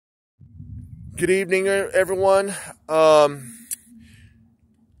Good evening, everyone. I'm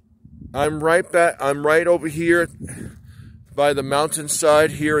right over here by the mountainside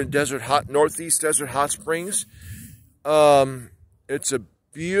here in Northeast Desert Hot Springs. It's a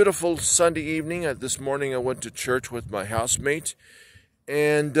beautiful Sunday evening. This morning I went to church with my housemate,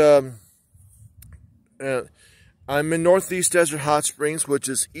 and I'm in Northeast Desert Hot Springs, which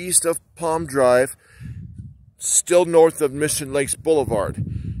is east of Palm Drive, still north of Mission Lakes Boulevard.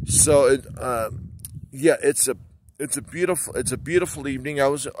 So yeah, it's a beautiful evening. I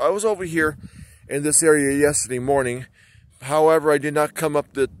was over here in this area yesterday morning. However, I did not come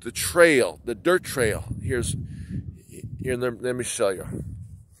up the trail, the dirt trail. Here, let me show you.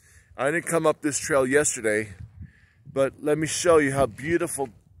 I didn't come up this trail yesterday, but let me show you how beautiful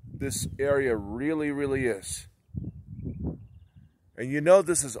this area really is. And you know,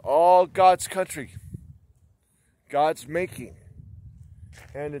 this is all God's country, God's making.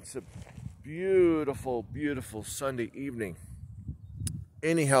 And it's a beautiful Sunday evening.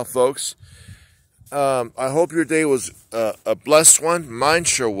 Anyhow, folks, I hope your day was a blessed one. Mine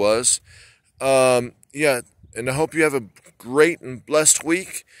sure was. Yeah, and I hope you have a great and blessed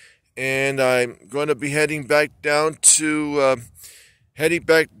week. And I'm going to be heading back down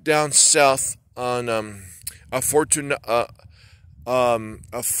south on a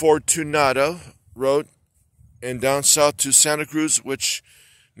Fortunato Road, and down south to Santa Cruz, which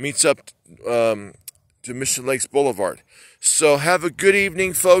meets up to Mission Lakes Boulevard. So have a good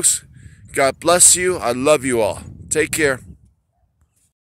evening, folks. God bless you. I love you all. Take care.